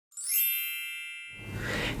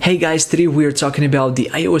Hey guys, today we are talking about the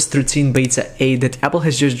iOS 13 Beta 8 that Apple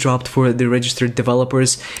has just dropped for the registered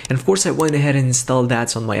developers, and of course I went ahead and installed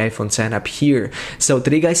that on my iPhone 10 app here. So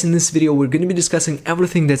today guys, in this video we're going to be discussing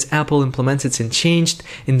everything that Apple implemented and changed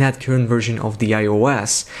in that current version of the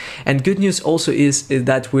iOS. And good news also is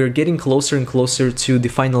that we're getting closer and closer to the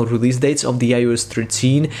final release dates of the iOS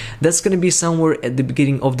 13. That's going to be somewhere at the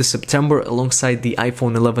beginning of the September alongside the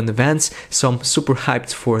iPhone 11 events, so I'm super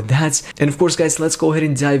hyped for that. And of course guys, let's go ahead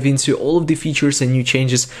and dive into all of the features and new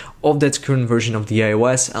changes of that current version of the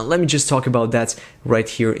iOS, and let me just talk about that right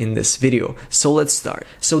here in this video. So let's start.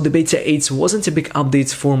 So the Beta 8 wasn't a big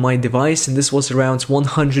update for my device, and this was around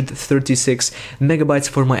 136 megabytes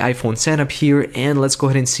for my iPhone 10 up here, and let's go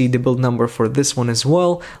ahead and see the build number for this one as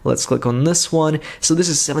well. Let's click on this one. So this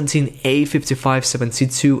is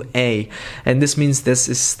 17A5572A, and this means this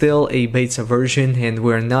is still a beta version and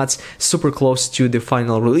we're not super close to the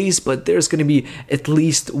final release, but there's going to be at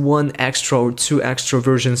least one extra or two extra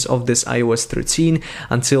versions of this iOS 13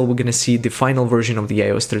 until we're gonna see the final version of the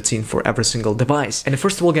iOS 13 for every single device. And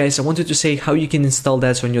first of all guys, I wanted to say how you can install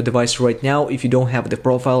that on your device right now. If you don't have the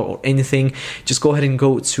profile or anything, just go ahead and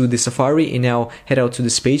go to the Safari and now head out to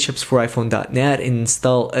the page apps for iPhone.net and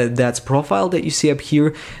install that profile that you see up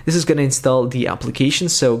here. This is gonna install the application,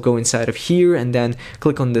 so go inside of here and then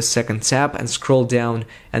click on the second tab and scroll down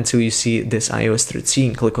until you see this iOS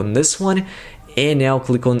 13. Click on this one and now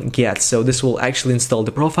click on Get. So this will actually install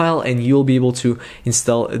the profile and you'll be able to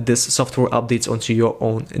install this software updates onto your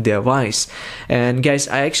own device. And guys,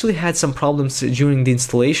 I actually had some problems during the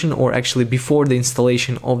installation, or actually before the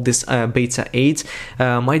installation of this Beta 8.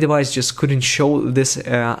 My device just couldn't show this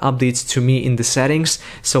updates to me in the settings,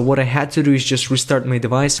 so what I had to do is just restart my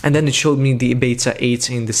device, and then it showed me the Beta 8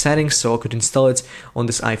 in the settings, so I could install it on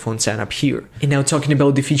this iPhone 10 up here. And now talking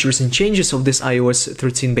about the features and changes of this iOS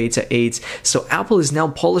 13 Beta 8, so Apple is now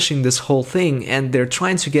polishing this whole thing and they're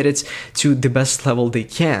trying to get it to the best level they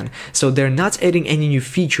can. So they're not adding any new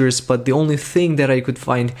features, but the only thing that I could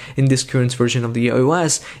find in this current version of the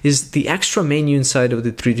iOS is the extra menu inside of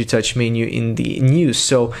the 3D Touch menu in the news.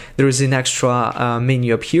 So there is an extra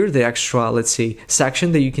menu up here, the extra, let's say,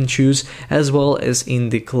 section that you can choose, as well as in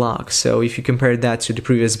the clock. So if you compare that to the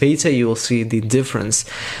previous beta, you will see the difference.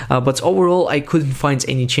 But overall, I couldn't find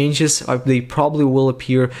any changes. They probably will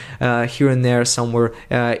appear here and there somewhere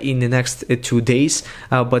in the next 2 days,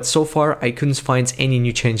 but so far I couldn't find any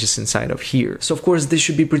new changes inside of here. So of course this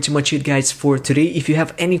should be pretty much it guys for today. If you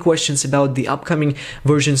have any questions about the upcoming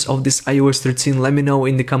versions of this iOS 13, let me know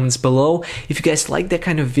in the comments below. If you guys like that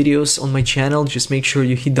kind of videos on my channel, just make sure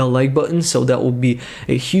you hit that like button, so that will be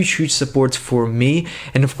a huge support for me.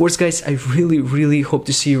 And of course guys, I really hope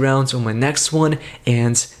to see you around on my next one,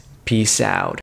 and peace out.